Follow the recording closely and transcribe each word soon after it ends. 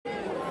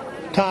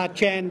Tar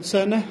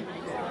Chanson.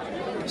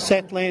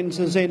 Setlands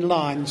is in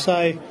line.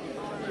 So,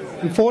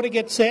 before to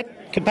get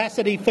set,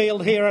 capacity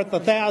field here at the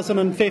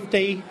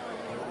 1,050.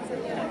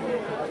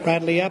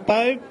 Bradley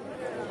Appo.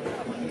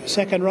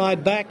 Second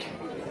ride back.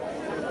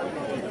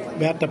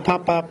 About to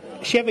pump up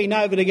Chevy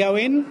Nova to go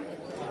in.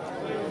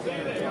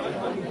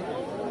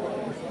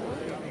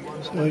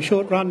 So a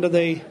short run to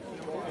the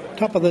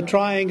top of the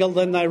triangle,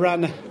 then they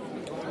run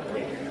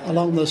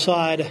along the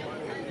side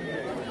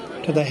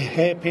to the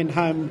hairpin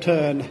home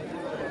turn.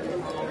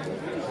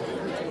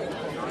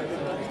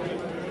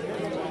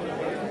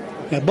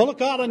 Now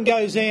Bullock Island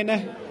goes in,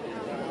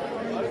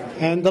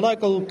 and the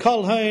local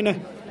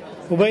Colquhoun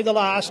will be the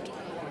last.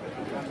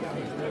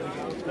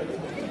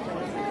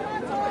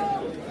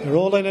 They're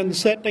all in and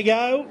set to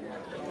go.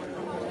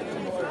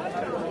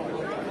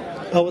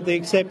 Oh, with the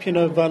exception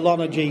of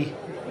Lonergy.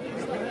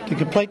 To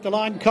complete the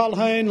line,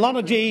 Colquhoun.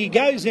 Lonergy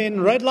goes in.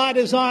 Red light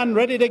is on,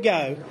 ready to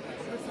go.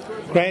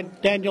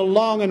 Grant Daniel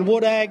Long and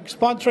Woodagg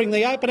sponsoring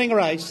the opening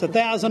race,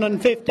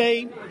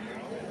 1,050.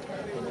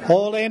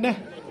 All in.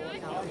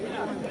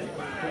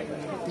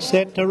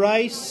 Set to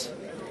race.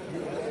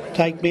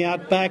 Take Me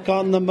Out back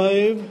on the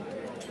move.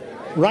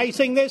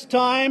 Racing this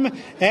time,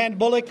 and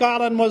Bullock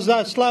Island was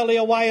slowly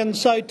away, and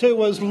so too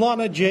was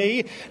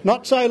Lonergy.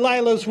 Not so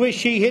Layla's Wish.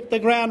 She hit the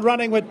ground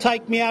running with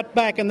Take Me Out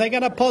back, and they're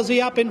going to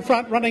posse up in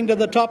front, running to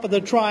the top of the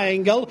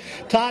triangle.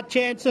 Tar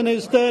Chanson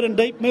is third, and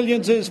Deep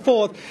Millions is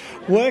fourth.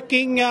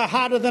 Working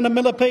harder than a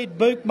millipede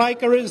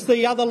bookmaker is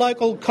the other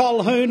local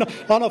Colquhoun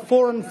on a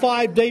 4 and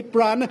 5 deep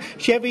run.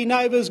 Chevy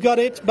Nova's got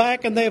its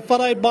back, and they're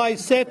followed by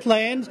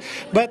Setlands,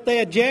 but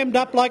they're jammed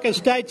up like a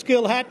state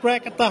school hat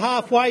rack at the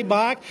halfway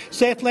mark.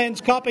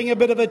 Setlands copping a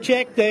bit of a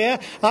check there.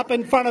 Up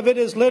in front of it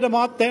is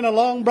Lidamont, then a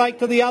long break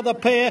to the other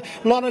pair,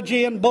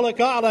 Lonergy and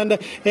Bullock Island.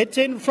 It's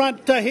in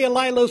front here,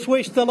 Layla's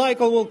Wish. The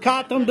local will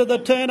cart them to the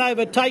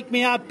turnover. Take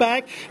Me Out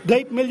back.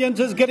 Deep Millions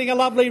is getting a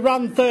lovely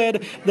run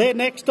third. They're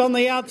next on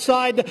the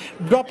outside.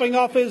 Dropping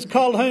off is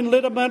Colquhoun.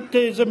 Lidamont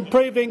is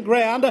improving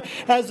ground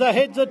as the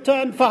heads are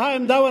turned for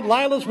home though, and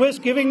Layla's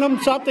Wish giving them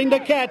something to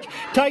catch.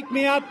 Take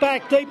Me Out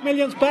back. Deep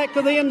Millions back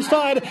to the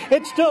inside.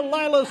 It's still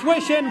Layla's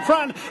Wish in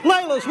front.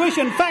 Layla's Wish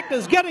in fact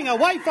is getting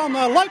away from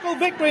the local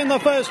victory in the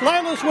first.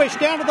 Layla's Wish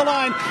down to the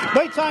line,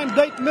 beats home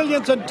Deep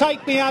Millions and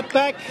Take Me Out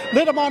back.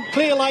 Lidamont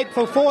clear late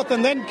for fourth,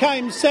 and then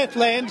came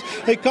Setlands,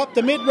 who copped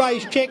the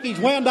mid-race check. He's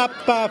wound up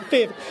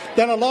fifth.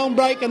 Then a long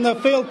break in the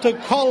field to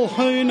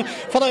Colquhoun,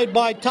 followed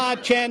by Tar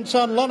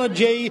Chanson,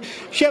 Lonergy,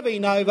 Chevy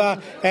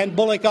Nova and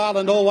Bullock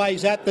Island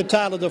always at the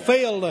tail of the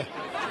field.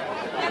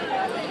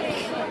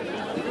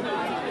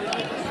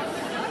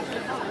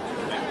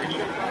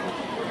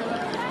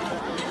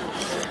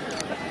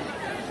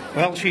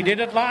 Well, she did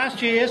it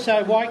last year,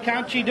 so why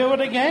can't she do it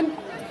again?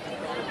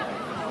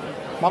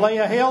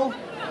 Malia Hill,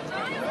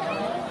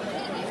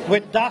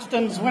 with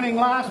Dustin's winning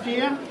last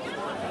year.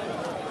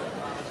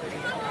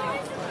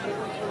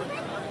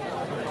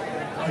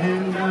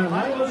 And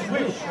Layla's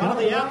Wish, one of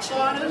the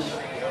outsiders.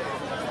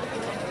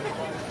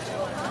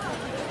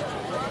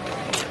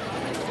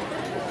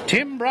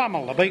 Tim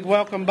Brummel, a big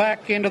welcome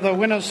back into the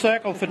winner's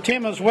circle for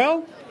Tim as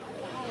well.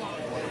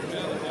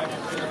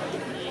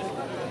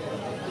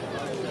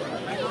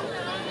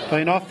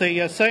 Been off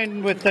the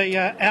scene with the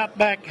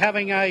Outback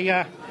having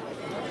a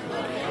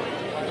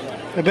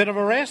bit of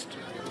a rest.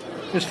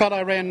 This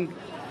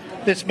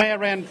mare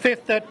ran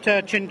fifth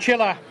at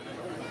Chinchilla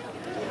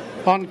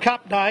on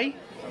Cup Day.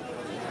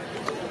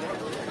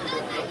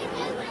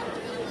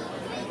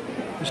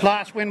 His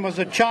last win was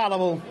at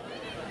Charleville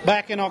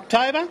back in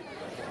October.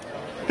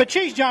 But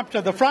she's jumped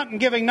to the front and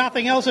giving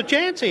nothing else a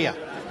chance here.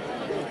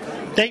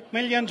 Deep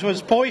Millions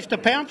was poised to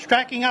pounce,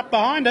 tracking up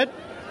behind it.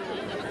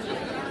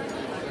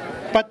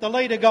 But the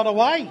leader got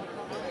away.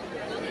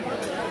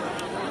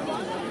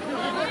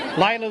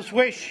 Layla's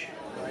Wish.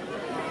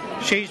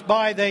 She's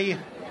by the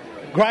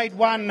Grade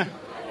 1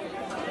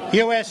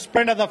 US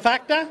Sprinter The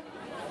Factor.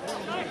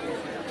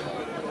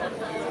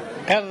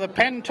 Out of the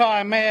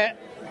Pentire mare,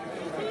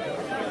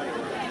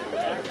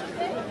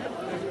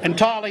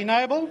 Entirely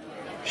Noble.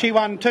 She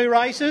won 2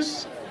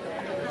 races.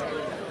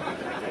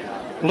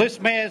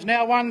 This mare's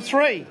now won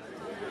 3.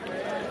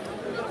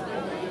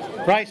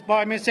 Raced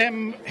by Miss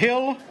M.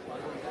 Hill,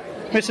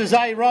 Mrs.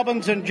 A.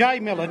 Robbins and J.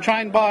 Miller,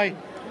 trained by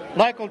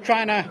local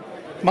trainer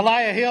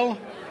Malaya Hill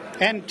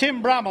and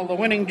Tim Brummel, the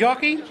winning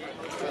jockey.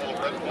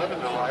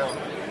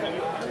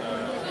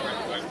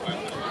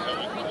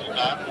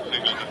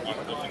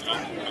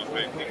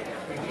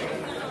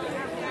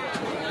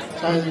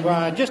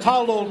 So just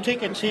hold all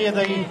tickets here.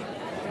 The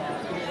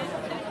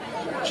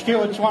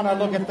stewards want to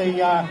look at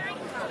the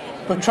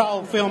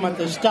patrol film at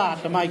the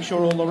start to make sure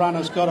all the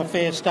runners got a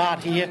fair start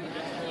here.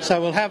 So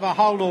we'll have a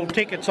hold all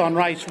tickets on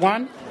race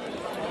 1.